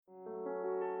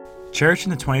Church in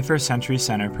the 21st Century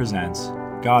Center presents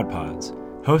God Pods,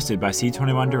 hosted by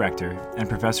C21 Director and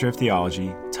Professor of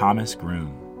Theology, Thomas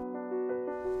Groom.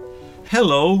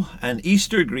 Hello and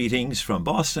Easter greetings from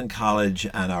Boston College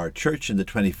and our Church in the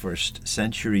 21st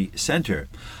Century Center.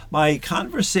 My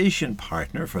conversation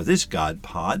partner for this God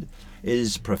Pod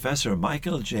is Professor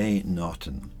Michael J.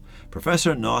 Naughton.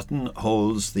 Professor Naughton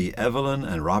holds the Evelyn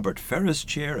and Robert Ferris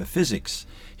Chair of Physics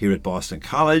here at Boston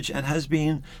College and has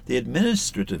been the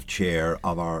administrative chair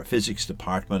of our physics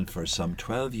department for some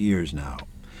 12 years now.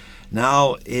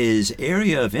 Now, his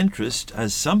area of interest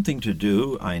has something to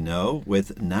do, I know,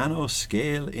 with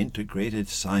nanoscale integrated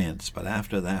science, but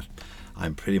after that,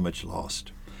 I'm pretty much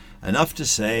lost. Enough to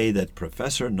say that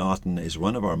Professor Naughton is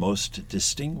one of our most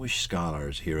distinguished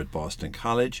scholars here at Boston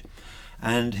College,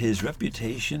 and his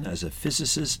reputation as a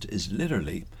physicist is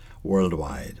literally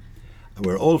worldwide.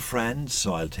 We're old friends,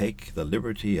 so I'll take the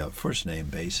liberty of first-name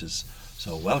basis.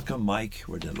 So welcome, Mike.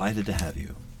 We're delighted to have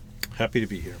you. Happy to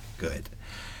be here. Good.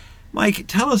 Mike,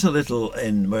 tell us a little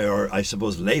in more, I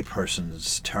suppose,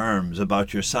 layperson's terms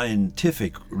about your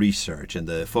scientific research and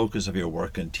the focus of your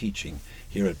work and teaching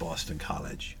here at Boston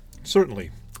College. Certainly.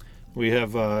 We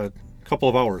have a couple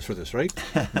of hours for this, right?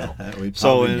 No.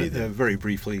 So, very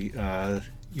briefly,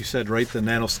 you said, right, the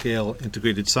nanoscale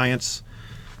integrated science.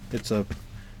 It's a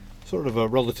sort of a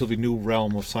relatively new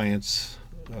realm of science.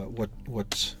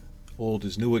 What's old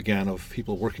is new again, of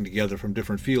people working together from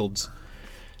different fields.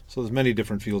 So there's many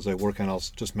different fields I work on. I'll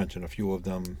just mention a few of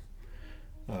them.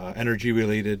 Energy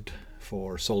related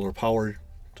for solar power,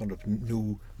 sort of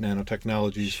new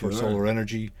nanotechnologies for solar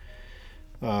energy.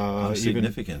 How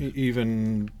significant.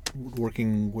 Even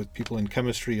working with people in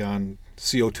chemistry on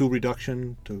CO2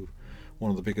 reduction. To one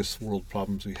of the biggest world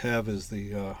problems we have is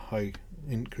the high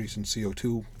increase in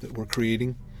CO2 that we're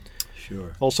creating.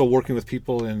 Sure. Also working with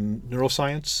people in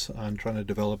neuroscience on trying to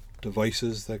develop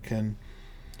devices that can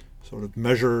sort of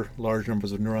measure large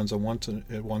numbers of neurons at once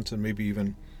and maybe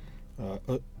even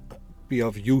be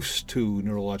of use to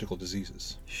neurological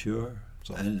diseases. Sure.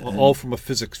 So all from a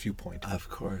physics viewpoint. Of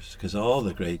course, because all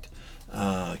the great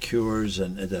cures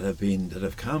that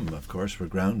have come, of course, were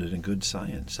grounded in good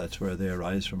science. That's where they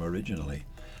arise from originally.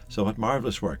 So what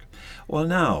marvelous work. Well,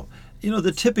 now,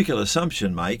 the typical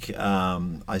assumption, Mike,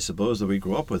 I suppose that we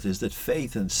grew up with is that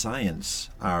faith and science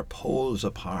are poles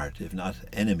apart, if not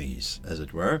enemies, as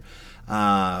it were.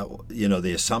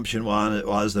 The assumption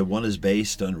was that one is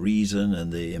based on reason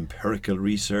and the empirical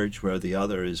research, where the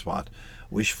other is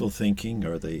wishful thinking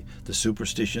or the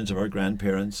superstitions of our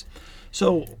grandparents.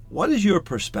 So what is your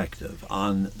perspective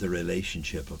on the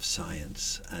relationship of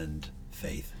science and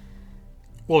faith?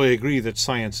 Well, I agree that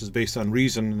science is based on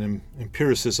reason and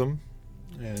empiricism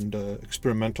and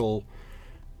experimental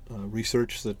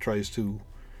research that tries to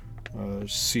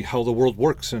see how the world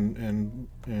works and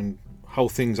how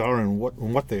things are and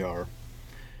what they are.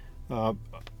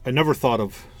 I never thought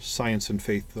of science and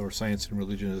faith or science and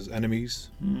religion as enemies.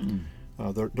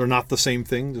 They're not the same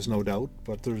thing, there's no doubt,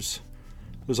 but there's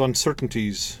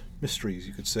uncertainties, mysteries,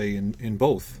 you could say, in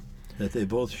both. That they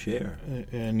both share.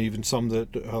 And even some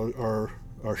that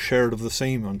are shared of the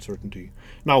same uncertainty.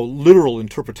 Now, literal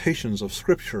interpretations of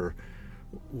Scripture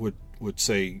would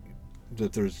say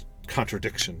that there's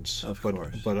contradictions. Of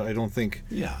course. But I don't think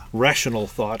rational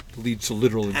thought leads to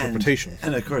literal interpretation.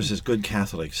 And of course, as good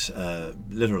Catholics,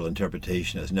 literal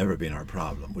interpretation has never been our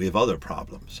problem. We have other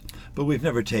problems. But we've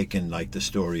never taken, the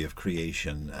story of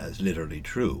creation as literally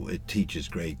true. It teaches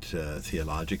great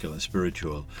theological and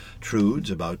spiritual truths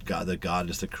about God, that God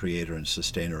is the creator and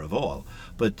sustainer of all.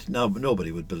 But now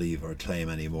nobody would believe or claim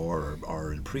anymore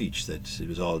or preach that it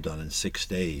was all done in 6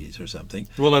 days or something.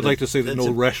 Well, I'd like to say that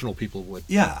no rational people would.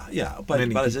 Yeah, but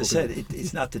as I said,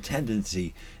 it's not the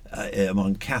tendency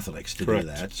among Catholics to Correct. do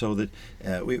that. So that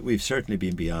we've certainly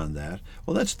been beyond that.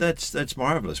 Well, that's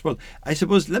marvelous. Well, I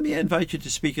suppose let me invite you to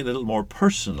speak a little more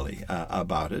personally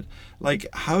about it.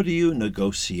 How do you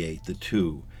negotiate the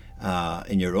two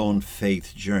in your own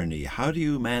faith journey? How do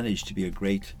you manage to be a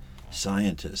great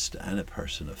scientist and a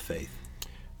person of faith?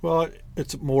 Well,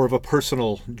 it's more of a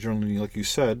personal journey, like you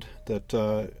said. That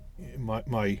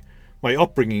my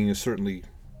upbringing is certainly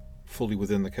fully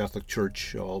within the Catholic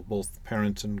Church, both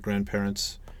parents and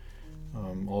grandparents,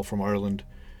 all from Ireland.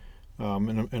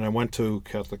 And I went to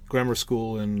Catholic grammar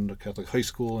school and a Catholic high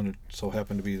school, and it so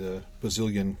happened to be the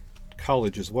Basilian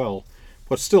College as well.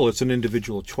 But still, it's an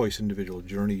individual choice, individual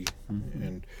journey. Mm-hmm.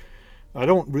 And I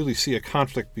don't really see a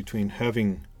conflict between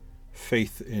having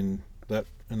faith in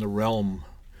the realm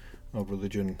of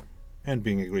religion and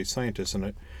being a great scientist.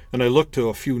 And I look to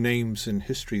a few names in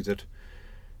history that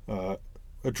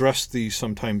address these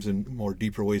sometimes in more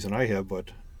deeper ways than I have,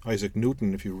 but Isaac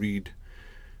Newton, if you read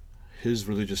his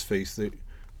religious faith,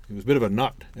 he was a bit of a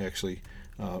nut, actually,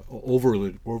 over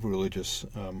religious.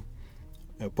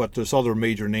 But there's other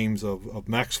major names of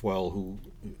Maxwell, who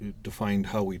defined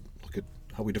how we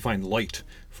define light,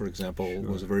 for example,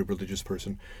 was a very religious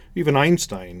person. Even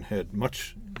Einstein had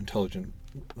much intelligent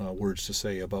words to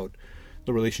say about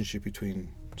the relationship between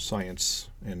science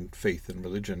and faith and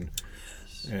religion.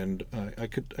 And I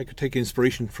could take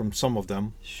inspiration from some of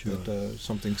them. Sure. But,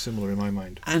 something similar in my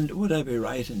mind. And would I be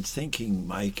right in thinking,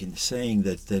 Mike, in saying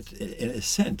that in a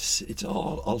sense it's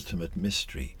all ultimate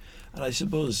mystery? And I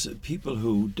suppose people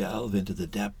who delve into the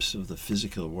depths of the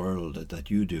physical world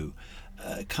that you do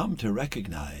come to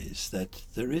recognize that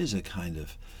there is a kind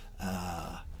of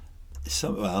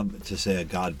to say a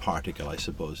God particle, I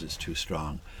suppose, is too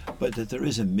strong, but that there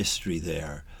is a mystery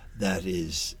there that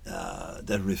is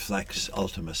that reflects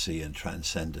ultimacy and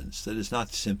transcendence, that is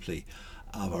not simply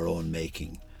of our own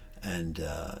making, and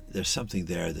there's something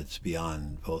there that's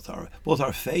beyond both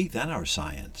our faith and our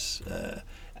science.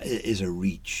 Is a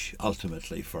reach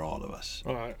ultimately for all of us.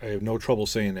 I have no trouble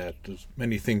saying that. There's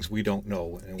many things we don't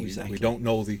know, and Exactly. we don't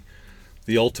know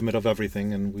the ultimate of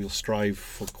everything, and we'll strive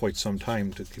for quite some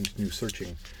time to continue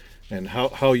searching. And how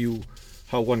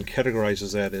one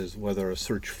categorizes that is whether a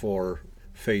search for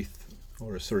faith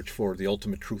or a search for the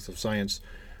ultimate truth of science.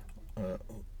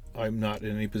 I'm not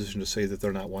in any position to say that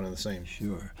they're not one and the same.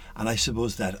 Sure. And I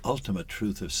suppose that ultimate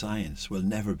truth of science will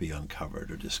never be uncovered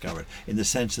or discovered, in the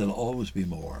sense there'll always be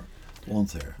more,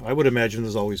 won't there? I would imagine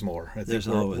there's always more. I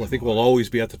think we'll always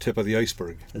be at the tip of the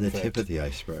iceberg. The tip of the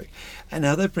iceberg. And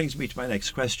now that brings me to my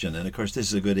next question. And of course, this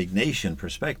is a good Ignatian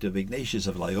perspective. Ignatius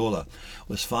of Loyola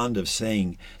was fond of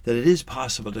saying that it is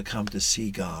possible to come to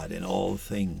see God in all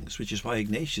things, which is why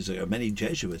Ignatius, or many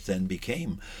Jesuits, then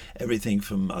became everything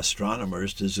from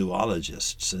astronomers to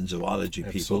zoologists and zoology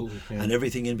people, yeah. and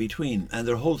everything in between. And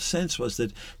their whole sense was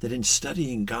that in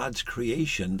studying God's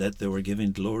creation, that they were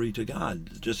giving glory to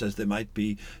God, just as they might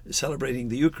be celebrating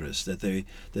the Eucharist, that they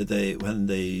when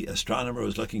the astronomer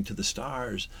was looking to the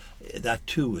stars, that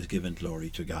too was given glory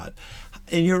to God.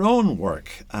 In your own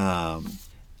work,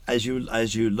 as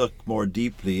you look more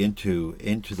deeply into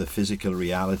the physical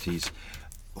realities,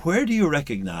 where do you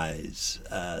recognize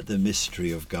the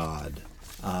mystery of God?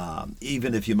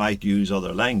 Even if you might use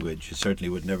other language, you certainly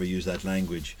would never use that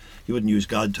language. You wouldn't use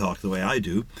God talk the way I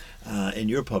do in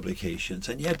your publications.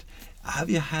 And yet,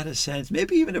 have you had a sense,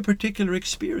 maybe even a particular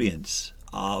experience,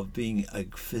 of being a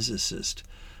physicist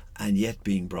and yet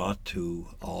being brought to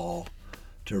awe,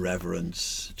 to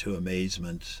reverence, to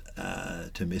amazement,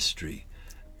 to mystery?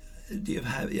 Do you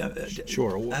have?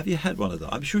 Sure. Have you had one of those?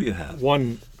 I'm sure you have.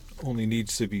 One only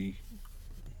needs to be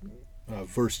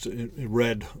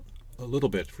read a little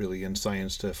bit, really, in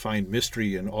science to find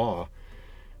mystery and awe,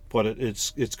 but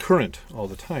it's current all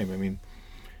the time. I mean,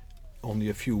 only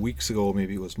a few weeks ago,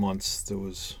 maybe it was months, there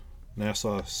was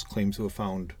NASA claims to have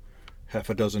found half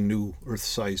a dozen new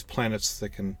Earth-sized planets that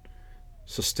can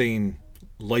sustain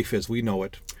life as we know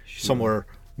it, somewhere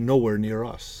nowhere near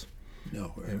us.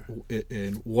 Nowhere.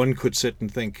 And one could sit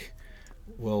and think,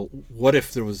 well, what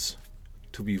if there was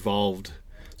to be evolved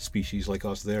species like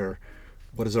us there?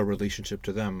 What is our relationship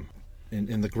to them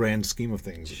in the grand scheme of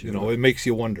things? Sure. You know, it makes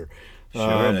you wonder.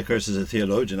 Sure, and of course, as a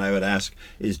theologian, I would ask: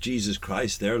 is Jesus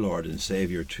Christ their Lord and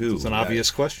Savior too? It's an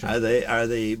obvious question. Are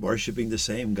they worshiping the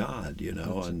same God? You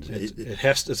know,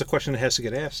 it's a question that has to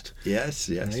get asked. Yes,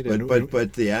 Right?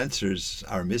 But the answers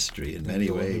are mystery in many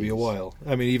ways. It'll be a while.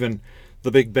 I mean, even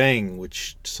the Big Bang,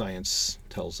 which science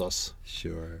tells us,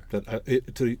 sure, that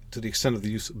to the extent of the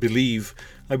use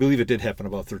I believe it did happen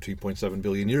about 13.7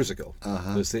 billion years ago.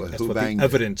 That's what the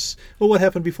evidence. Well, what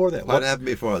happened before that? What happened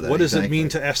before that? What does it mean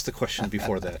to ask the question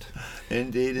before that?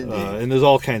 Indeed. And there's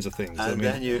all kinds of things. And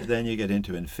then you get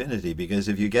into infinity, because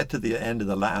if you get to the end of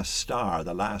the last star,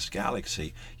 the last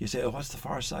galaxy, you say, oh, what's the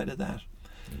far side of that?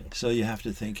 So you have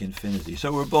to think infinity.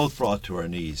 So we're both brought to our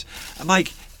knees.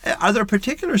 Mike, are there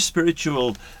particular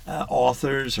spiritual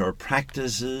authors or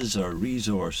practices or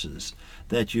resources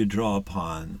that you draw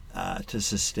upon to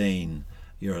sustain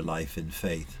your life in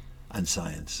faith and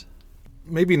science?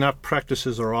 Maybe not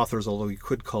practices or authors, although you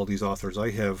could call these authors.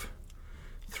 I have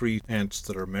 3 aunts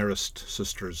that are Marist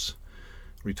sisters,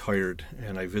 retired,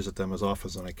 and I visit them as often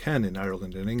as I can in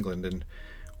Ireland and England, and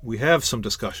we have some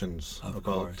discussions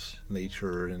about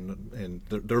nature, and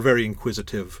they're very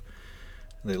inquisitive.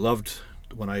 They loved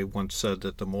when I once said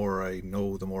that the more I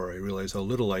know, the more I realize how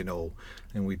little I know,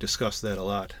 and we discussed that a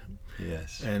lot.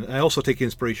 Yes. And I also take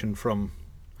inspiration from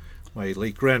my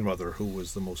late grandmother, who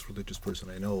was the most religious person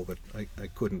I know, but I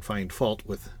couldn't find fault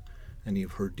with any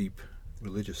of her deep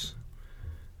religious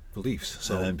beliefs.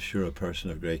 So And I'm sure a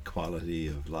person of great quality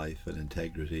of life and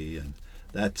integrity, and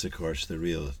that's of course the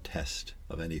real test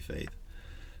of any faith,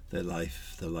 the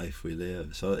life we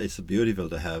live. So it's beautiful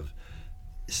to have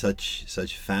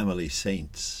such family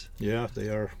saints. yeah, they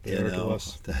are to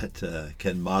us. That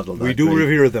can model. We that do great-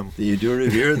 revere them. You do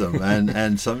revere them,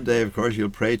 and someday, of course, you'll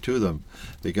pray to them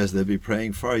because they'll be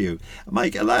praying for you.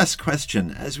 Mike, a last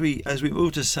question as we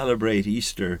move to celebrate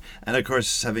Easter, and of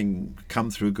course, having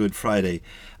come through Good Friday,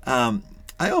 I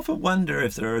often wonder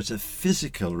if there is a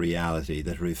physical reality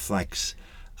that reflects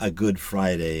a Good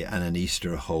Friday and an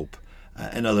Easter hope.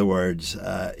 In other words,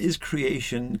 is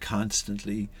creation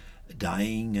constantly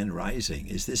dying and rising?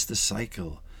 Is this the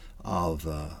cycle of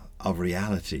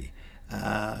reality?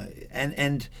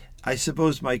 And I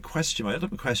suppose my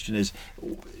ultimate question is,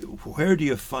 where do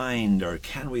you find, or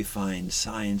can we find,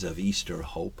 signs of Easter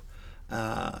hope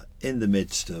in the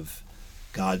midst of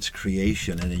God's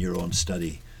creation and in your own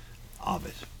study of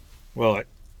it? Well,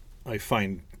 I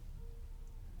find,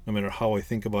 no matter how I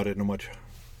think about it and how much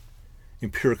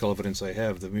empirical evidence I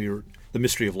have, the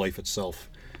mystery of life itself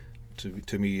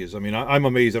to me is, I'm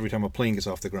amazed every time a plane gets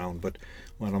off the ground, but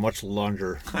on a much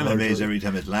larger... I'm amazed every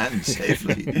time it lands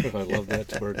safely. I love that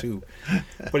part too.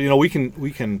 But we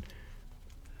can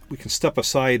step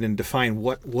aside and define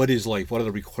what is life, what are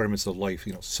the requirements of life,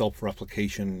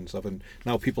 self-replication and stuff. And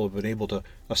now people have been able to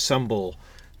assemble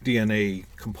DNA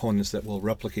components that will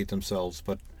replicate themselves,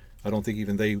 but I don't think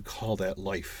even they call that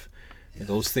life. Yeah.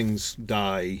 Those things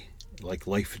die like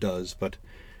life does, but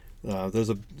there's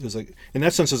a in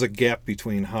that sense there's a gap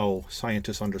between how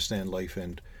scientists understand life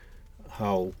and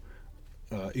how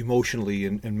emotionally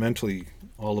and mentally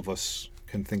all of us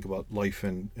can think about life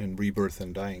and rebirth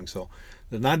and dying. So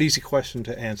it's not an easy question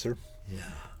to answer.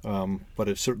 Yeah. But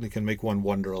it certainly can make one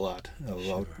wonder a lot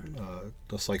about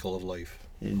the cycle of life.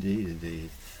 Indeed.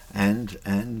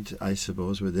 And I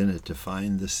suppose within it to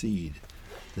find the seed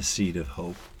of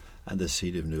hope and the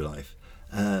seed of new life.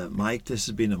 Mike, this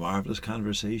has been a marvelous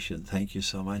conversation. Thank you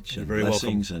so much. You're and very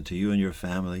blessings, welcome. And to you and your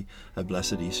family, a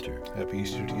blessed Easter. Happy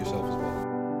Easter to yourself as well.